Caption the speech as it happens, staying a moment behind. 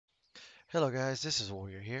Hello guys, this is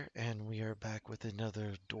Warrior here, and we are back with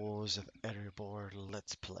another Dwarves of Erebor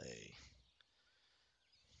Let's Play.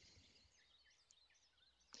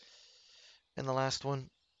 In the last one,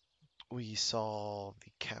 we saw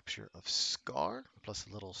the capture of Scar, plus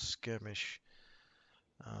a little skirmish,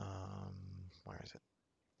 where is it?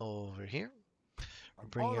 Over here. We're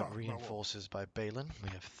bringing up reinforces by Balin.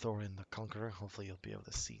 We have Thorin the Conqueror. Hopefully you'll be able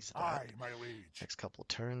to seize that. Aye, my liege. Next couple of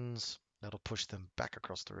turns, that'll push them back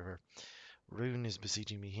across the river. Rune is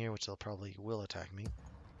besieging me here, which they'll probably will attack me.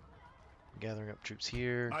 Gathering up troops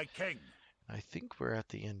here. My king. I think we're at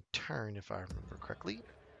the end turn, if I remember correctly.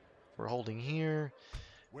 We're holding here,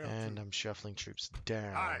 and I'm shuffling troops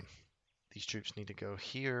down. Aye. These troops need to go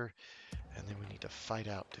here, and then we need to fight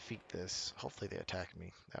out, defeat this. Hopefully they attack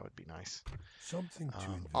me. That would be nice.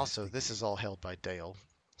 Also, this is all held by Dale.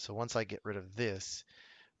 So once I get rid of this,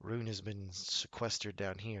 Rune has been sequestered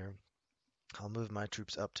down here. I'll move my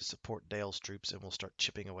troops up to support Dale's troops, and we'll start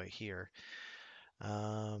chipping away here.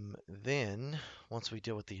 Then, once we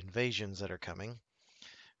deal with the invasions that are coming,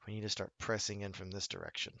 we need to start pressing in from this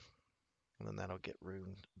direction. And then that'll get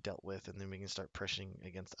Rune dealt with, and then we can start pressing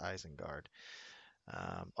against Isengard.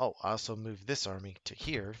 I also moved this army to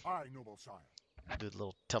here. Aye, noble sire. Did a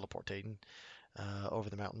little teleportating over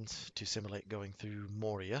the mountains to simulate going through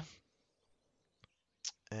Moria.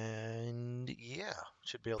 And yeah,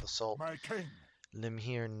 should be able to assault My king. Lim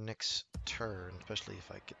here next turn, especially if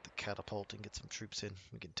I get the catapult and get some troops in.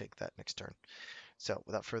 We can take that next turn. So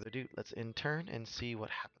without further ado, let's end turn and see what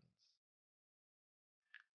happens.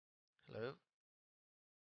 Hello?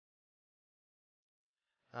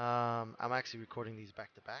 I'm actually recording these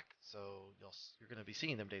back to back, so you're going to be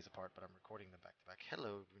seeing them days apart, but I'm recording them back to back.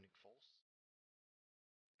 Hello, Runic False.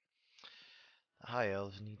 The High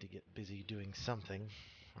Elves need to get busy doing something.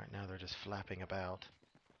 Right now they're just flapping about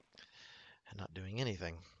and not doing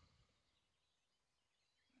anything.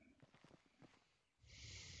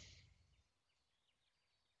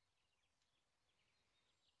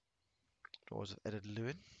 Dwarves of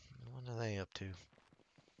Edadluin, what are they up to?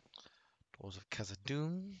 Dwarves of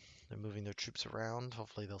Khazad-dûm, they're moving their troops around.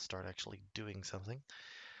 Hopefully they'll start actually doing something.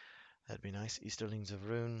 That'd be nice. Easterlings of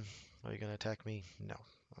Rune, are you going to attack me? No.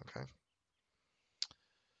 Okay.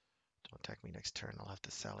 Don't attack me next turn. I'll have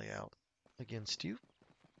to sally out against you.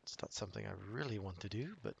 It's not something I really want to do,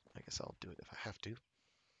 but I guess I'll do it if I have to.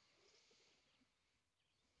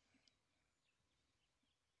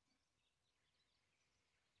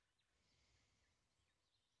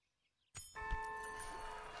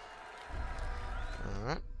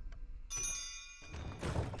 Alright.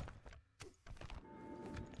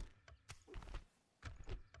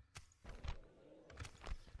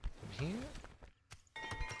 From here.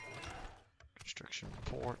 Construction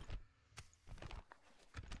report.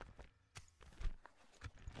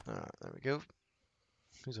 There we go.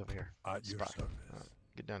 Who's over here? At your service.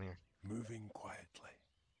 Get down here. Moving quietly.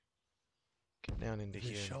 Get down into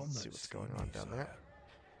here and see what's going on down there.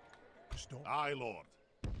 Aye, lord.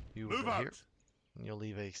 You Move over out. here. And you'll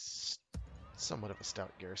leave a somewhat of a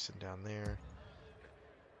stout garrison down there.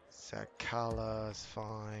 Sakala is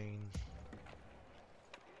fine.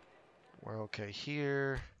 We're okay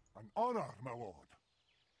here. An honor, my lord.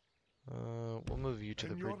 We'll move you to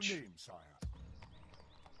the bridge. Your name, sire.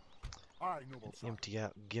 Aye, noble sire. Empty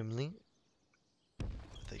out Gimli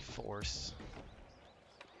with a force.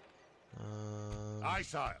 Aye,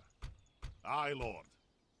 sire. Aye, lord.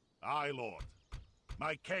 Aye, lord.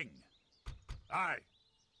 My king. Aye.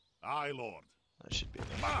 Aye, lord. That should be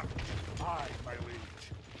enough. Mark. Aye, my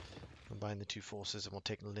liege. Combine the two forces and we'll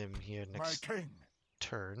take Lim here next My king.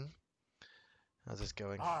 turn. How's this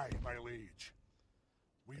going? Aye, my liege.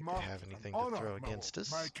 We Think must they have anything to throw against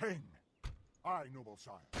us? My king. Aye, noble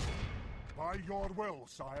sire. By your will,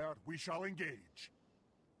 sire, we shall engage.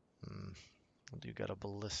 You got a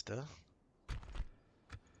ballista.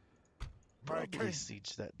 My Probably king.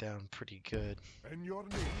 siege that down pretty good. In your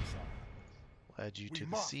name, sire. We'll add you We to the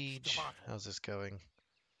march to siege. battle. How's this going?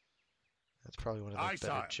 That's probably one of the Aye, better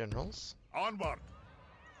sire. generals. Onward.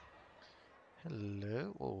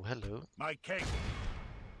 Hello. Oh, hello. My king.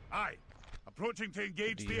 Aye. Approaching to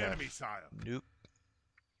engage do the you enemy, have? sire. Nope.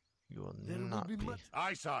 You will There will not be be. much-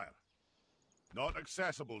 Aye, sire. Not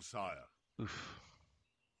accessible, sire. Oof.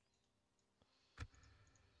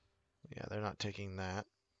 Yeah, they're not taking that.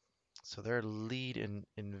 So their lead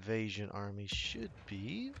invasion army should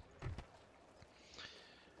be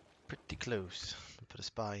pretty close. I'll put a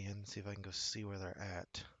spy in, see if I can go see where they're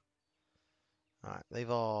at. Alright, they've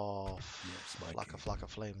all Yes, my king. flock of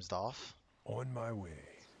flames off. On my way.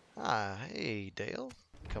 Ah, hey Dale.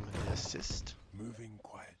 Coming to assist. Moving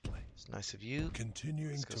quietly. It's nice of you. Continuing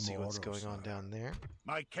Let's go see what's going on down there.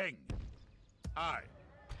 My king. Aye.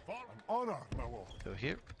 For an honor, my lord. Go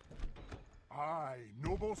here. Aye,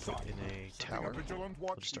 noble sire. In a tower.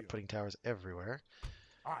 We'll just start putting towers everywhere.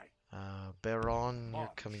 Aye. Baron, you're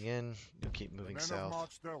coming in. You'll keep moving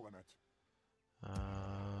south.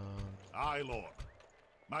 Aye, lord.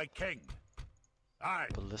 My king. Aye.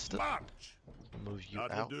 Ballista. March. Move you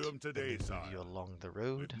That'll out. do him today, Move sire. you along the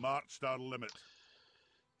road. We've marched our limit.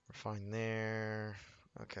 We're fine there.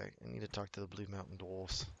 Okay, I need to talk to the Blue Mountain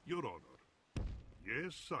Dwarfs. Your honor.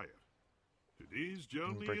 Yes, sire. Today's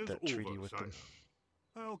journey break is that over, treaty with sire. them.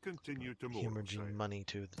 I'll continue tomorrow, Hemorrhaging money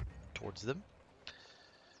towards them.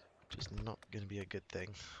 Which is not going to be a good thing.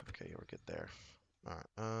 Okay, we're good there. Alright,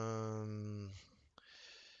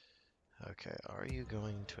 okay, are you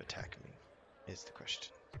going to attack me? Is the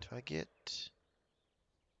question. Do I get...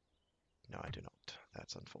 No, I do not.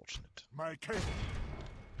 That's unfortunate. My king.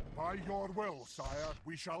 By your will, sire,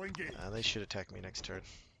 we shall engage. They should attack me next turn.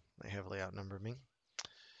 They heavily outnumber me.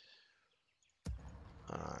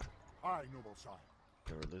 Aye, noble sire.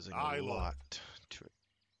 We're losing a lot to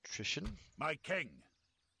attrition. My king.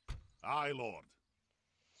 Aye, lord.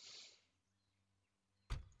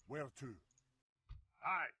 Where to?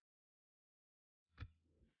 Aye.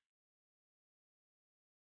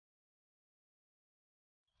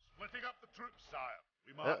 Splitting up the troops, sire.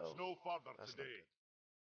 We march no further today.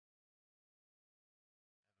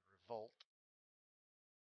 Revolt.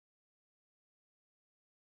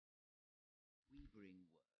 We bring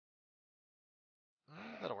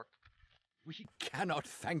word. That'll work. We cannot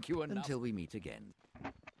thank you enough. Until we meet again.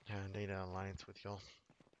 Yeah, I need an alliance with y'all.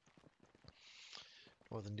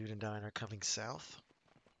 Northern Dunedain are coming south.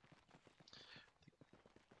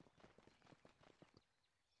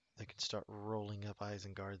 They can start rolling up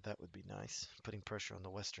Isengard. That would be nice. Putting pressure on the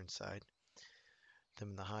western side. Them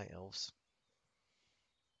and the High Elves.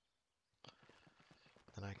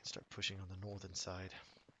 Then I can start pushing on the northern side.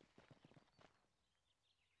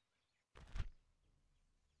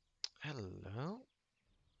 Hello.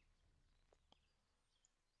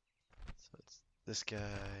 So it's this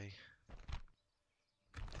guy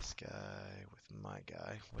with my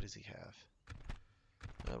guy. What does he have?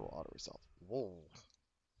 That will auto resolve. Whoa.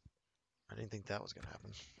 I didn't think that was going to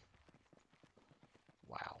happen.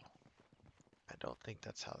 Wow. I don't think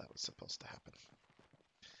that's how that was supposed to happen.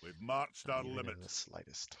 We've marched our Even limit. in the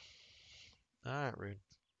slightest. Alright, Rude.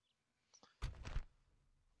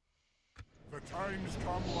 The time's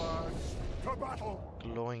come, lads. To battle!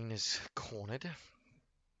 Gloin is cornered.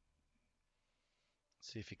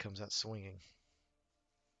 See if he comes out swinging.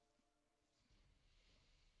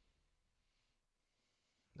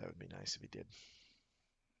 That would be nice if he did.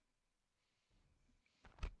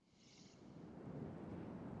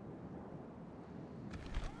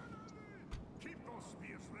 Keep those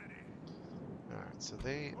spears ready. Alright, so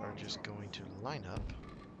they are just going to line up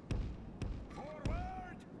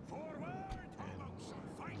Forward! Forward!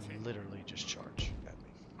 and literally just charge at me.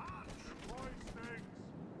 I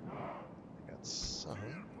got some.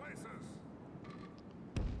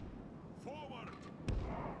 Forward!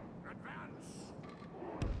 Advance!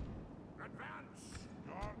 Advance!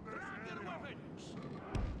 Grab your weapons!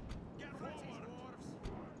 Get forward, dwarves!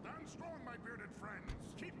 Stand strong, my bearded friends!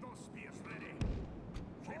 Keep those spears ready!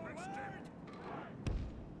 Keep it still!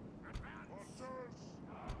 Advance!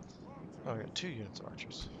 Oh, I got 2 units of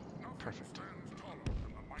archers. Perfect.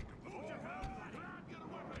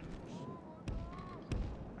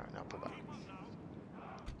 Alright, now pull back.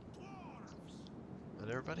 Is that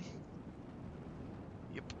everybody?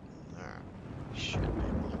 Yep. Alright. We should be able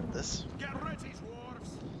to hold this. Get ready,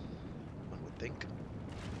 dwarves! One would think.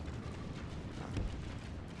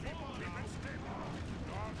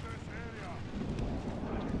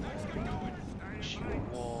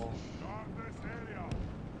 Shield wall.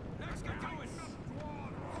 Let's get going!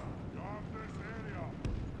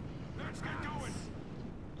 Let's get going!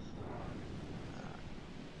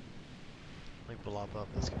 Like blob up,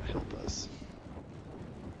 that's gonna help us.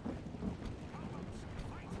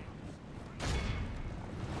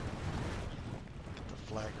 Get the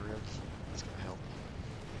flag rib, that's gonna help.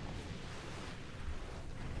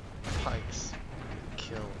 Pikes,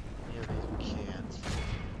 kill any of these we can.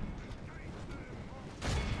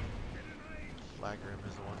 Flag rib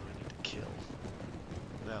is the one we need to kill.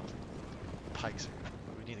 Well, pikes are good,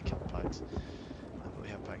 but we need to kill the pikes. But we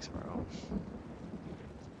have pikes of our own.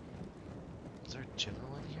 Is there a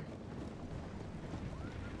general in here?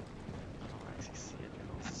 I don't actually see it.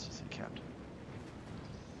 It's just a captain.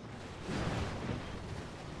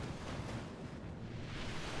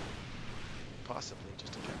 Possibly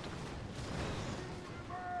just a captain.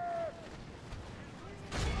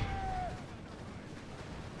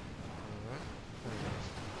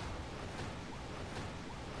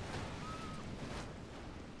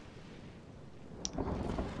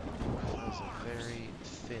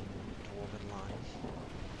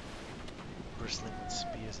 bristling with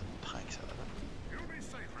spears and pikes, however. You'll be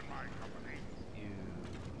safe in my company. You,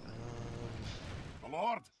 My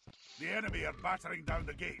lord, the enemy are battering down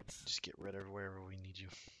the gates. just get rid of wherever we need you.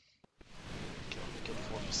 Kill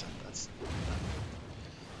 4%, that's...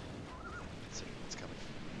 Let's see what's coming.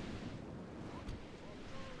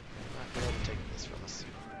 You're not going to take this from us.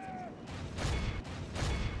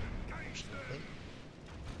 Unfortunately.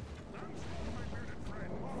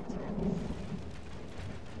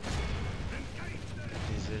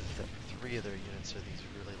 These are three of their units are these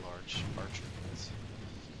really large archer units.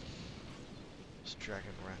 Just dragging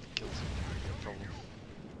around and kills them. No problem.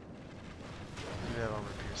 Do have armor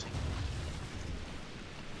piercing.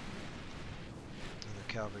 And their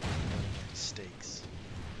cavalry are against stakes.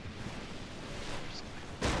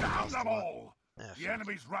 Down them all! Yeah, The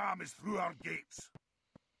enemy's ram is through our gates.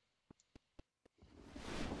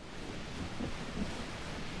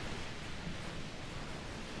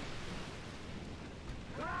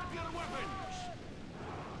 Grab your weapons!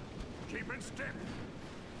 Keep in step!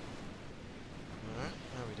 Alright,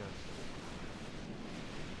 how are we doing?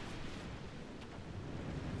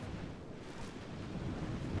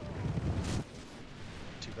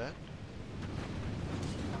 Too bad.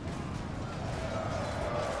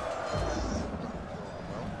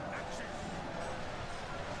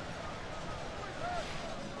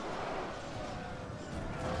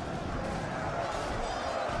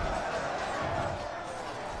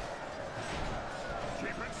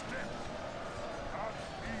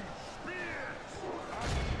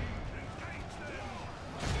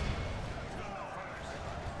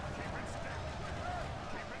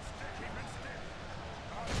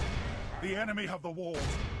 The enemy have the walls.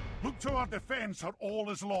 Look to our defense or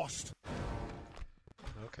all is lost.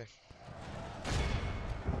 Okay.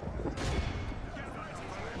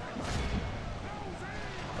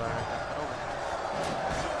 Fire that over.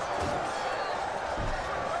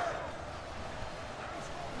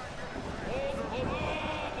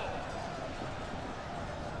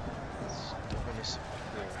 Stubbornness of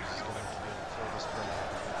wolves is going to be the furthest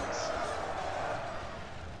from this.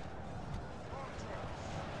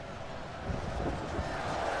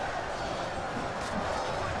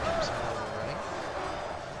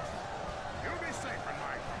 You'll be safe in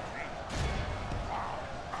my company.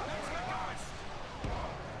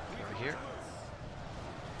 Over here.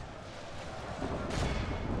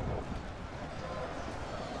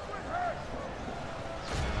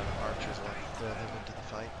 So now archers will throw them into the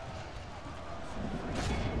fight.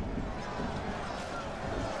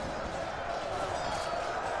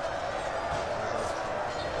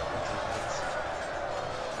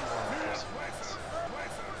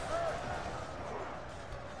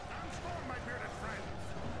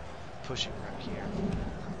 Pushing around here.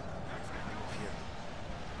 Move here.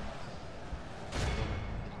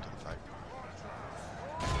 Into the fight.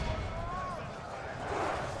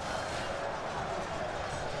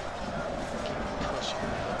 Keep pushing.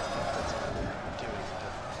 That's what we're doing.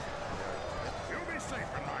 You'll be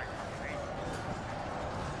safe in my company.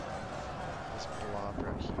 This blob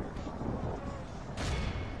right here.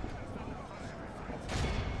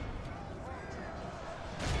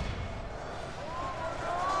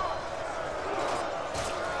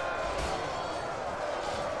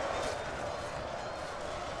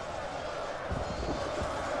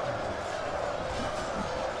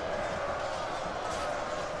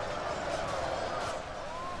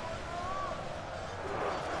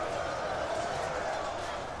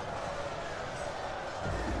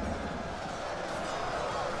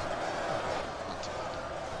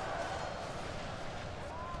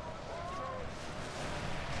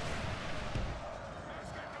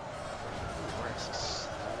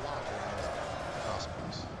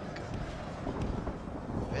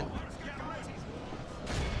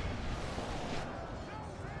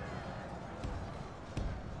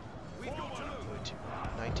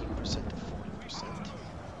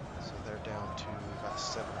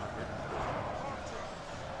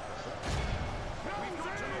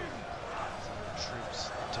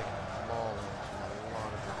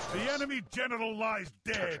 The enemy general lies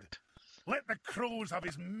dead. Perfect. Let the crows have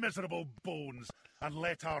his miserable bones, and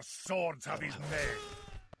let our swords have his men.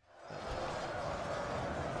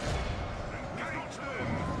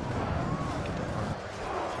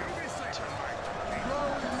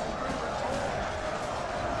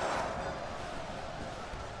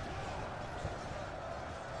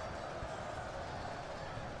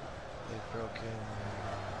 They've broken.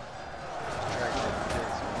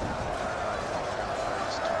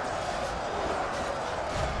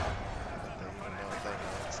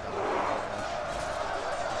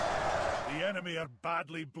 The enemy are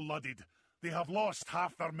badly blooded. They have lost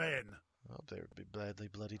half their men. Oh, they would be badly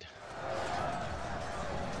bloodied.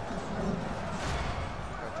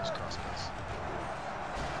 Right, those crossbows.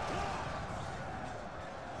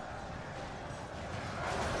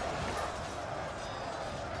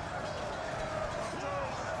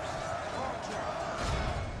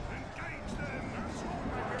 Engage them! That's all,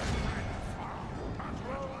 my dear friends!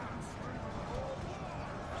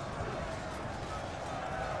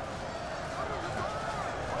 Battle at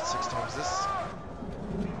last! 6 times this.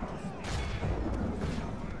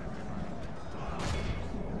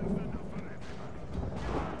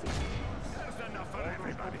 There's enough for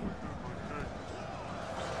everybody!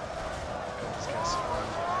 These guys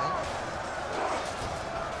surrounded now.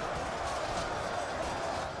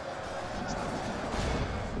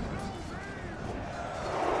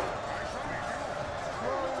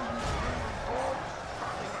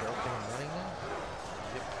 Are they broken and running now?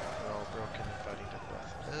 Yep, they're all broken and fighting to the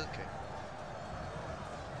death. Okay.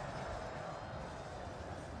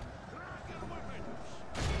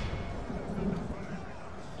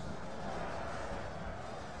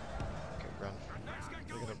 Okay, run.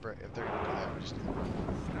 They're gonna break. If they're gonna do that, we just need to run.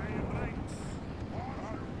 Stay in ranks!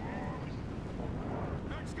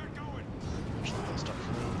 Let's get going! Eventually they'll start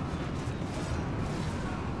fleeing.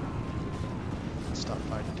 Stop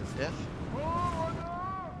fighting to the death.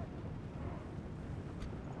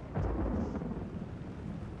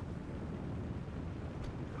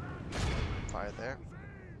 Fire there.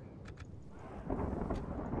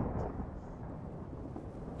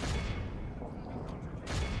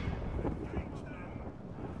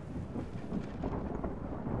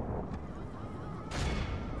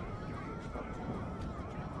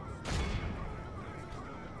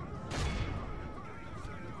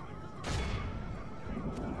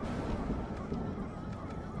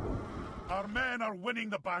 Our men are winning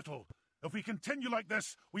the battle. If we continue like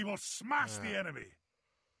this, we will smash the enemy.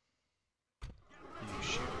 You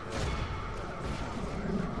shoot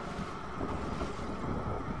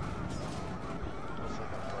hopefully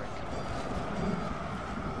they'll break.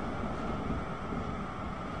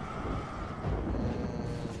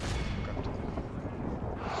 And grab to them.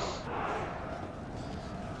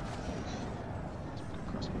 Good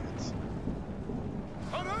crossbows.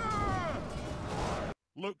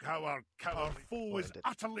 Look how our foe is Blinded.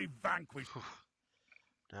 utterly vanquished.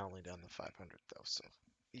 Now only down to 500 though, so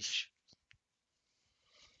eesh.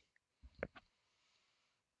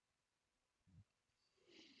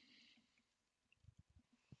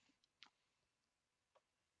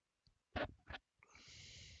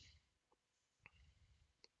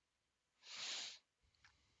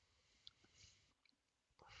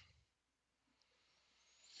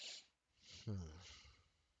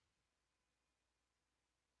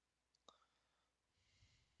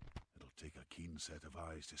 It'll take a keen set of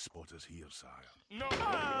eyes to spot us here, sire. No!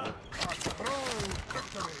 A true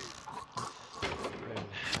victory! Ren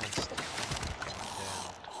has to come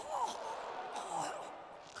down.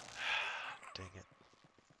 Dang it.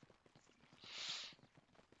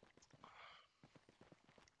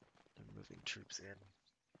 They're moving troops in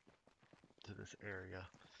to this area.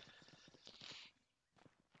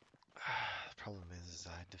 The problem is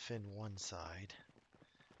I defend one side.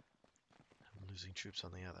 I'm losing troops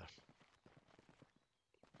on the other.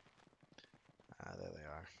 Ah, there they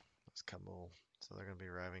are. That's Kabul. So they're going to be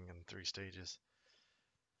arriving in 3 stages.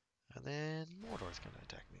 And then Mordor's going to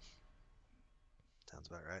attack me. Sounds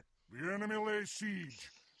about right. The enemy lays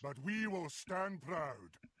siege, but we will stand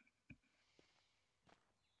proud.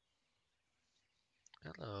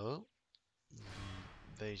 Hello,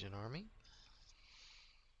 invasion army.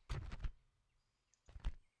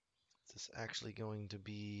 Is this actually going to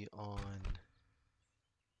be on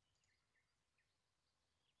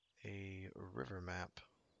a river map?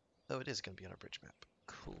 Oh, it is going to be on a bridge map.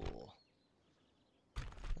 Cool.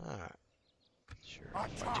 Alright. Sure,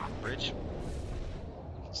 if I take a bridge,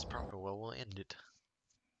 it's probably where we'll end it.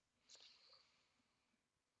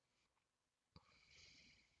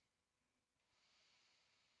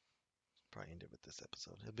 Probably end it with this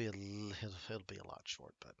episode. It'll be it'll be a lot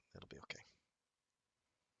short, but it'll be okay.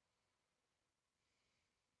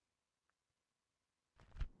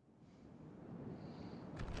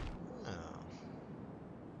 Oh.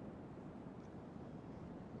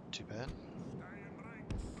 Too bad.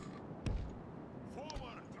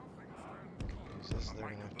 Because they're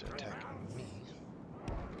gonna have to attack me.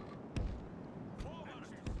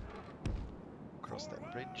 Cross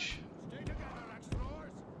that bridge.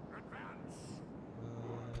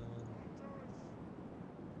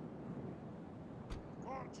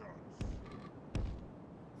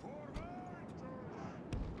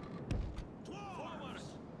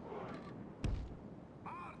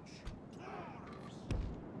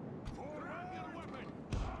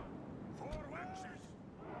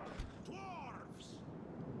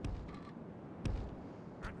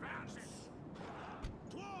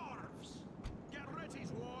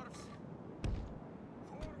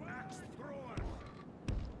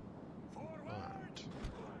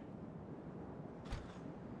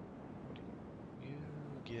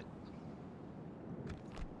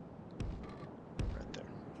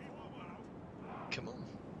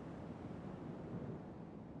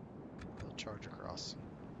 charge across.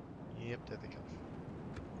 Yep, there they come.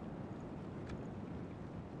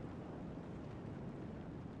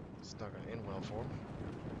 It's not going to end well for them.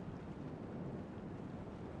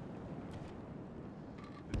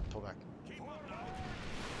 Pull back. I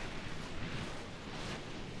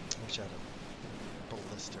wish I had a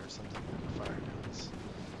ballista or something fire down this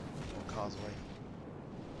little causeway.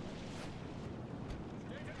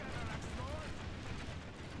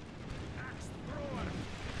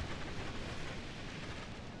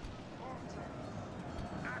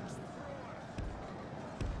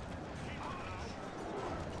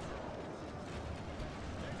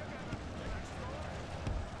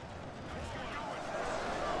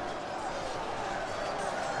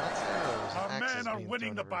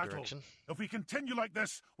 Winning the battle. If we continue like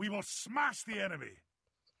this, we will smash the enemy.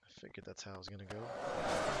 I figured that's how it was going to go.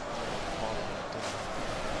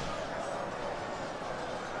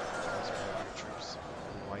 Troops.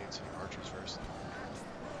 Why you take archers first?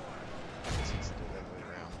 Since they do that way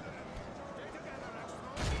around.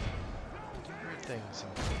 Weird thing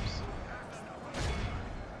sometimes.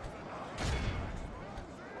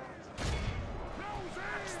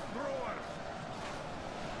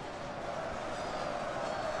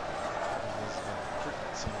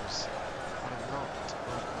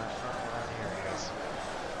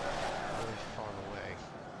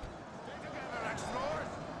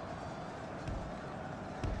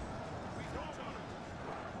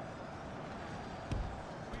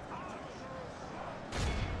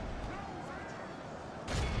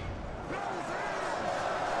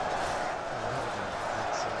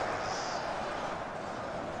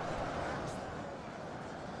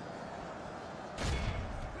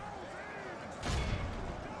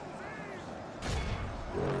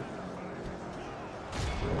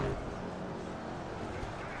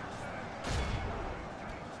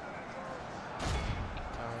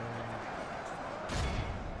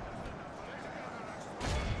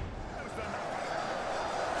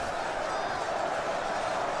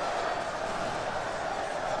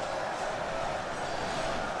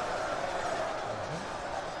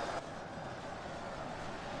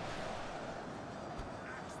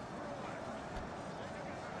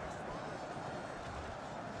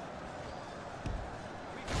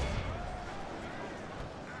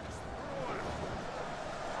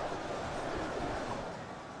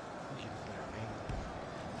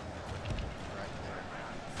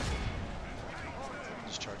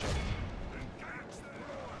 Charge up.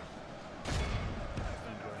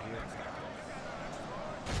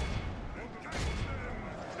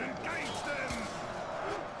 Engage them!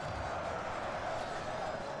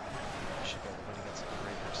 Should be able to win against the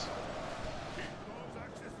Raiders.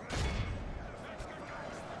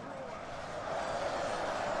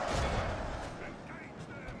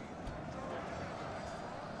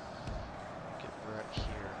 Get right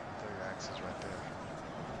here. Throw your axes right there.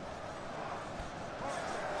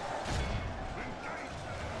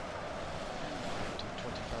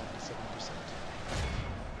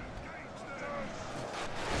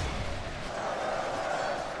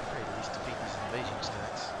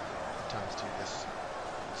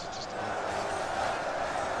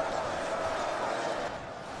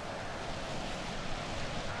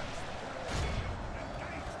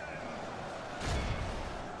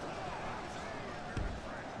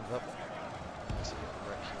 Up. Let's get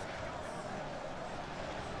right here.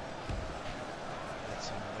 That's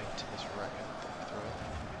some weight to this racket that throw it.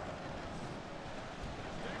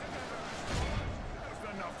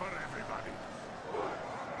 There's enough for everybody.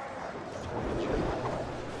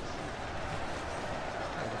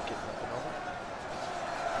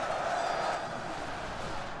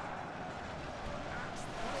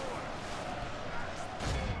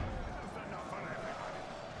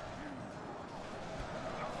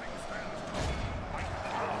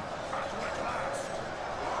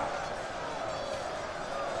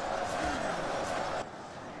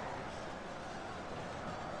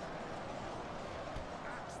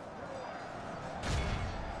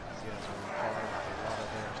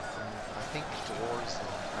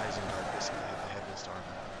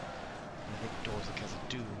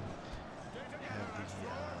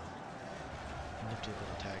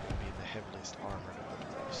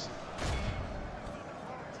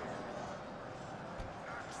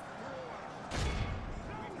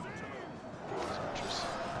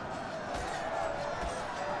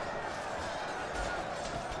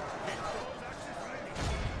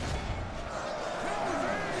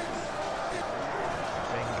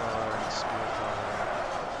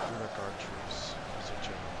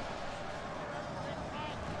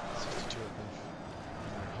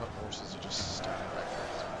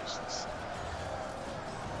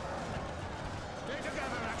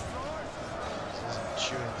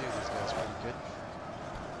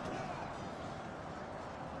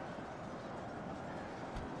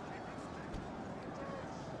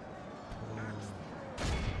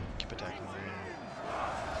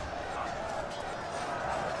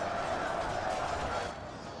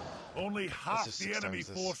 Only half the enemy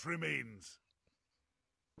force remains.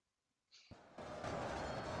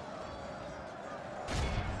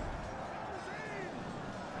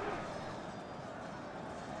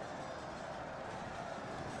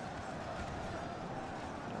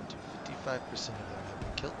 Down to 55% of them have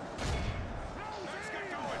been killed.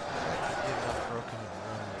 They have not broken and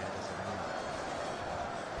run yet as of now.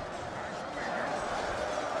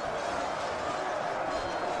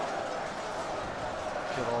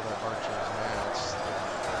 Kill all their archers now, it's just the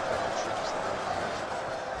federal troops that are alive.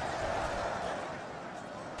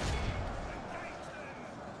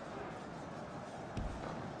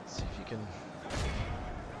 Let's see if you can...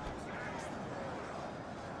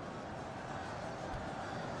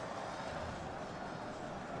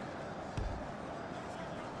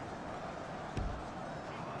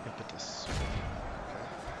 impetus. Okay.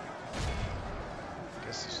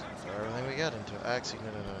 Guess throw everything we got into it. Actually, no.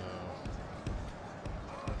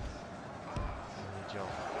 Y'all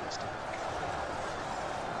messed up.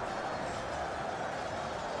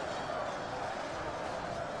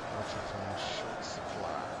 Archers on short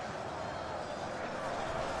supply.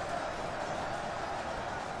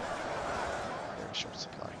 Very short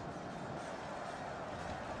supply.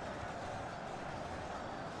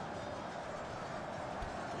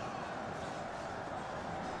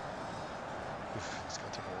 Oof, it's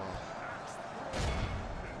gonna take a while.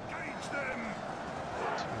 Engage them!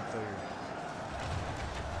 2/3.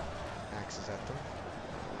 Axes at them.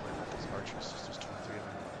 What about those archers? There's 23 of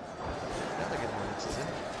them. Now they're getting more axes in.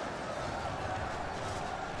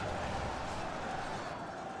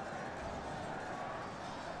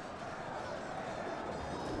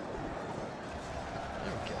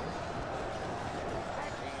 There we go.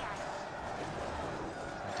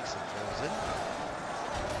 Some decent throws in.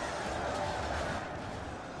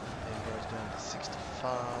 And goes down to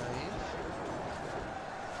 65.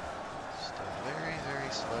 Still very,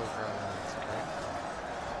 very slow grind. That's great.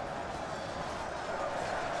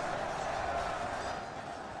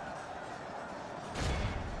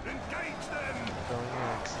 Engage them! Keep throwing your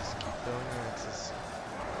axes. Keep throwing your axes.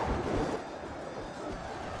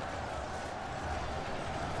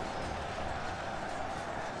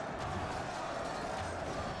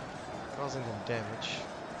 Causing them damage.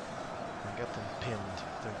 I got them pinned. If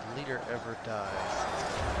their leader ever dies.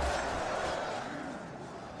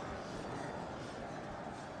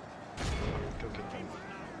 Go get them.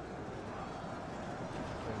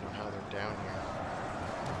 I don't know how they're down here.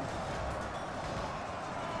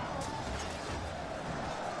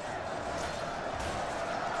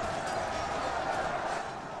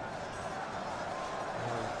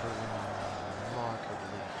 They're proving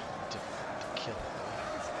remarkably difficult to kill, though.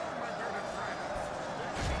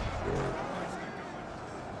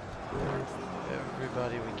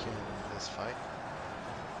 Everybody we can in this fight.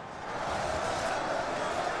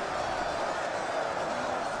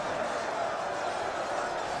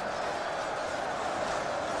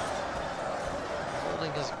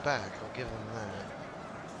 Holding us back, I'll give them that.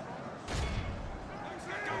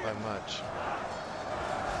 Not by much.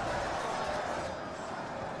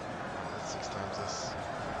 That's 6 times this.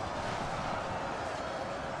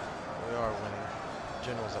 We are winning.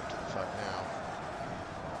 General's up to the fight now.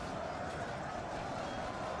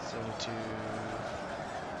 72,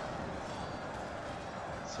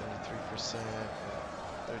 73%.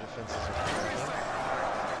 Their defenses are breaking.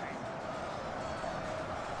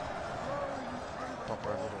 Bump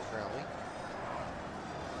our little rally.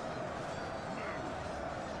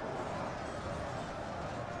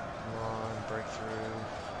 Come on, breakthrough.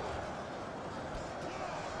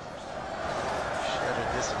 Shredded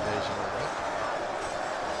this invasion, I think.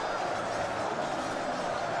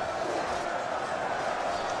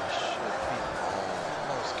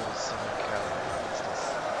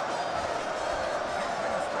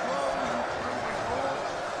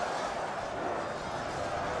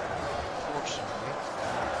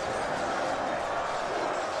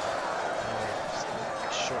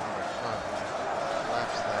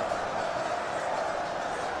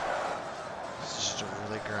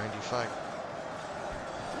 Fight.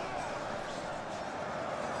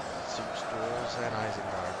 Soups, Dwarves, and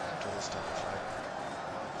Isengard to this type of fight.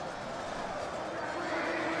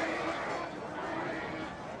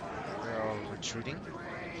 They're all retreating.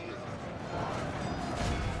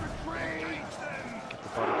 Get the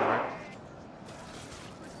bodyguard.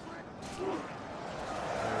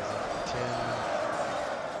 There's a 10.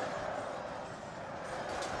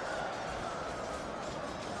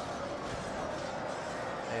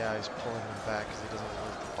 AI is pulling him back because he doesn't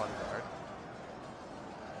lose the bodyguard.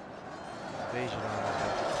 Invasion army is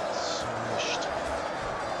about to get smushed.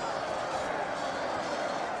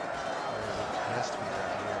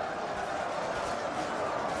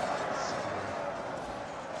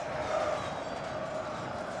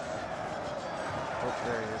 Oh,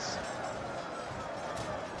 there he is.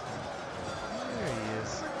 There he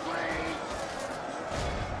is.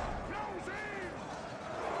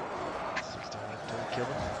 6 times to kill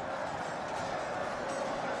him.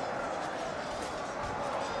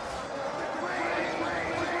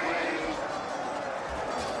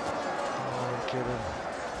 Oh, kill him.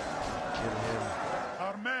 Kill him.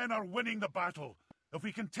 Our men are winning the battle. If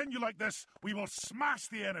we continue like this, we will smash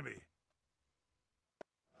the enemy.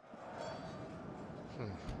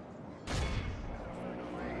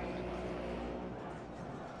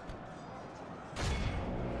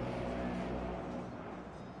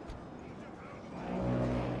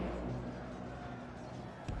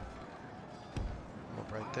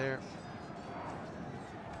 Up right there.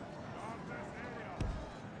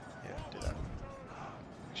 Yeah, do that.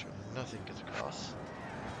 Make sure nothing gets across.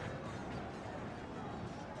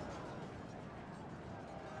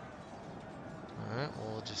 Alright,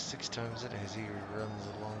 well, we'll just 6 times it as he runs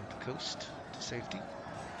along the coast to safety.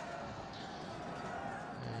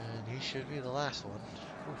 And he should be the last one.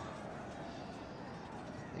 Whew.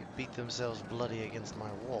 They beat themselves bloody against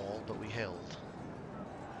my wall, but we held.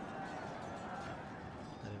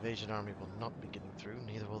 The invasion army will not be getting through,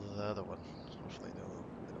 neither will the other one. Hopefully they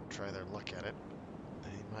don't try their luck at it.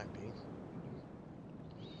 They might be.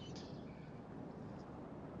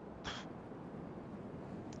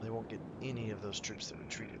 They won't get any of those troops that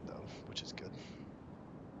retreated, though, which is good.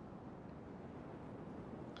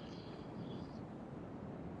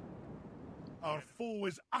 Our foe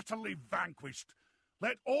is utterly vanquished.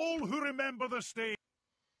 Let all who remember the state.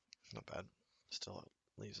 Not bad. Still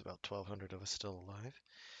leaves about 1,200 of us still alive.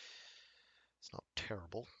 It's not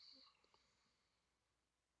terrible.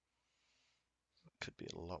 Could be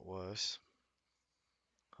a lot worse.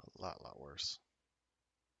 A lot worse.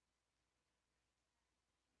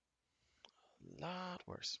 A lot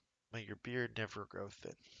worse. May your beard never grow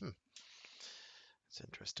thin. That's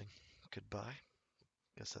interesting. Goodbye.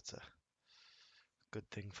 Guess that's a good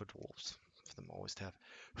thing for dwarves. For them always to have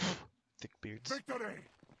thick beards. Victory!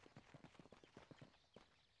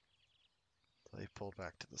 So they pulled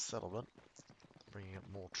back to the settlement, bringing up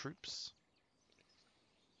more troops.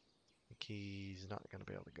 I think he's not going to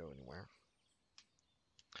be able to go anywhere.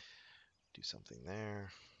 Do something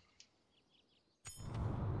there.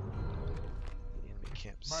 The enemy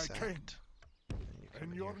camp sacked. King,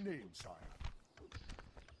 in your name, sire.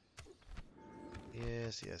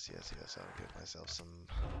 Yes. I'll give myself some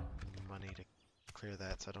money to clear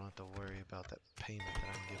that, so I don't have to worry about that payment that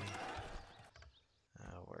I'm getting.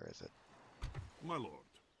 Where is it? My lord.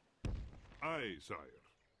 Aye, sire.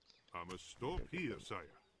 I must stop here,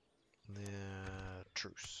 sire. The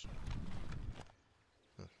truce.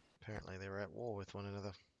 Apparently they were at war with one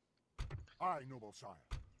another. Aye, noble sire.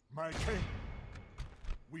 My king.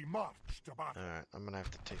 We march to battle. Alright, I'm gonna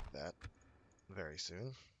have to take that very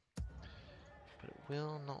soon. But it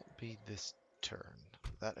will not be this turn.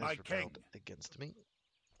 That has rebelled against me.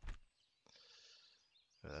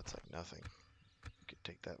 Oh, that's like nothing. You could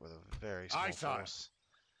take that with a very small force.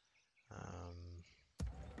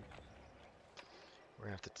 We're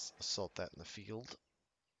gonna have to assault that in the field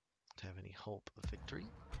to have any hope of victory.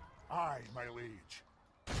 Aye, my liege.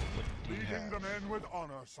 What do you have? Leading the men with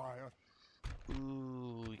honor, sire.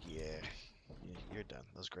 Ooh, yeah. You're done.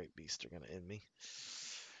 Those great beasts are gonna end me.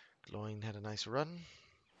 Gloin had a nice run.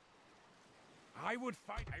 I would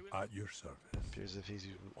fight. At your service. Appears if he's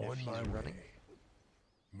On my running. way.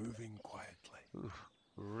 Moving quietly. Ooh.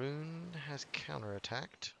 Rune has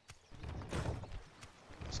counterattacked.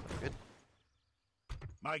 That's not good.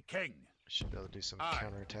 My king. Should be able to do some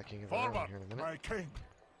counterattacking of our own here in a minute. My king.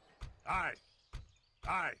 Aye.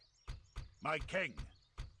 Aye. My king.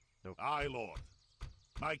 Nope. Aye, lord.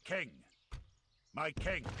 My king. My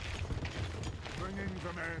king. Bringing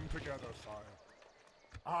the men together, sire.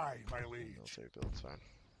 Aye, my liege. Military build's fine.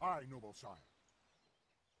 Aye, noble sire.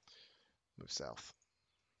 Move south.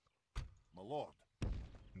 My lord.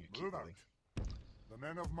 You keep Move out. moving. The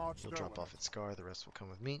men of March. He'll drop off at Scar. The rest will come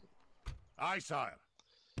with me. Aye, sire.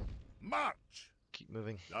 March. Keep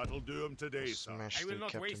moving. That'll do him today, We'll sir. smash I will through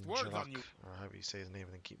not Captain waste words on you. Or however you say his name,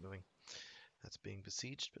 and then keep moving. That's being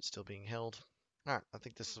besieged, but still being held. Alright, I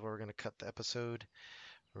think this is where we're going to cut the episode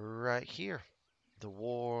right here. The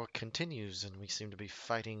war continues, and we seem to be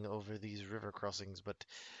fighting over these river crossings, but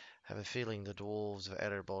I have a feeling the Dwarves of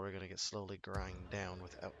Erebor are going to get slowly grind down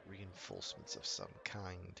without reinforcements of some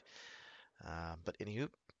kind. But anywho,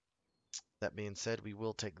 that being said, we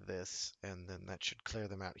will take this, and then that should clear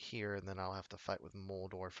them out here, and then I'll have to fight with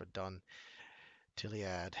Mordor for Dun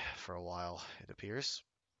Tiliad for a while, it appears.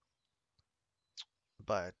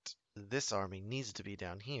 But this army needs to be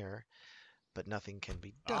down here, but nothing can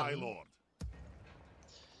be Aye, done. Lord.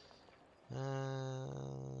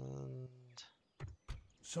 And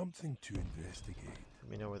Something to investigate. let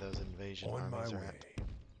me know where those invasion On my armies are way. at.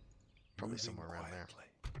 Probably Moving somewhere around there. quietly.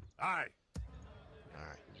 Aye.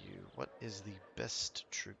 Alright, you. What is the best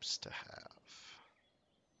troops to have?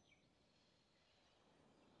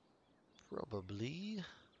 Probably.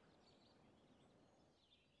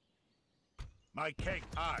 My king.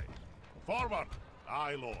 Aye. Forward.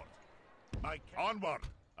 Aye, Lord. My king. Onward.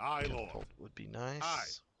 Aye, Lord. Catapult would be nice. Aye.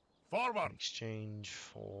 Forward. In exchange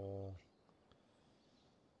for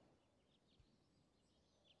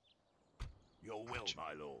Your will,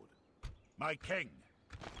 my lord. My king.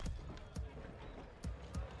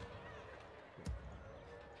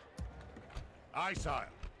 Aye, sire.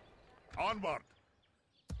 Onward.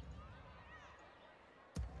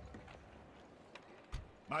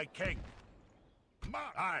 My king.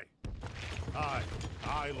 Aye. Aye.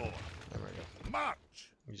 Aye, lord. there we go. March.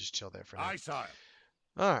 You just chill there for now. Aye, sire.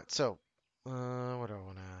 Alright, so what do I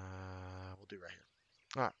wanna we'll do right here.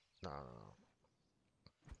 Alright. No.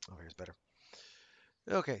 Over here's better.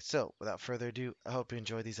 Okay, so without further ado, I hope you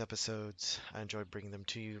enjoyed these episodes. I enjoyed bringing them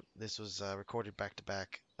to you. This was recorded back to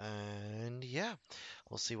back, and yeah,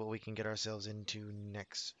 we'll see what we can get ourselves into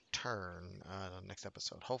next turn, next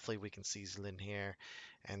episode. Hopefully, we can seize Lynn here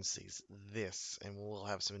and seize this, and we'll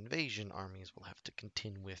have some invasion armies we'll have to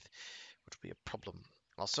contend with, which will be a problem.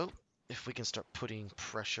 Also, if we can start putting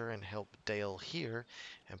pressure and help Dale here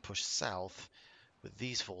and push south with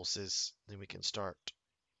these forces, then we can start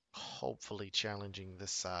hopefully challenging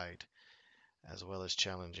this side as well as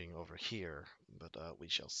challenging over here, but we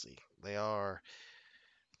shall see. Their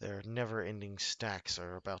never-ending stacks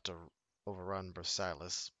are about to overrun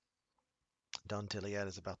Versailles. Dantla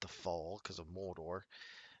is about to fall because of Mordor,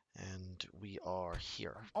 and we are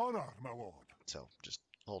here. Honor, my lord. So just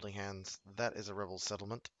holding hands. That is a rebel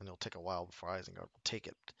settlement, and it'll take a while before Isengard will take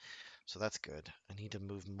it. So that's good. I need to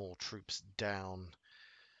move more troops down.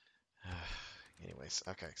 Anyways,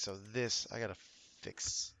 okay, so this, I gotta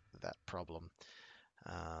fix that problem.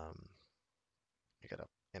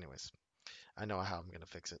 Anyways, I know how I'm gonna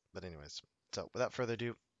fix it, but anyways. So without further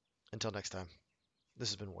ado, until next time, this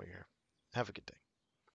has been Warrior. Have a good day.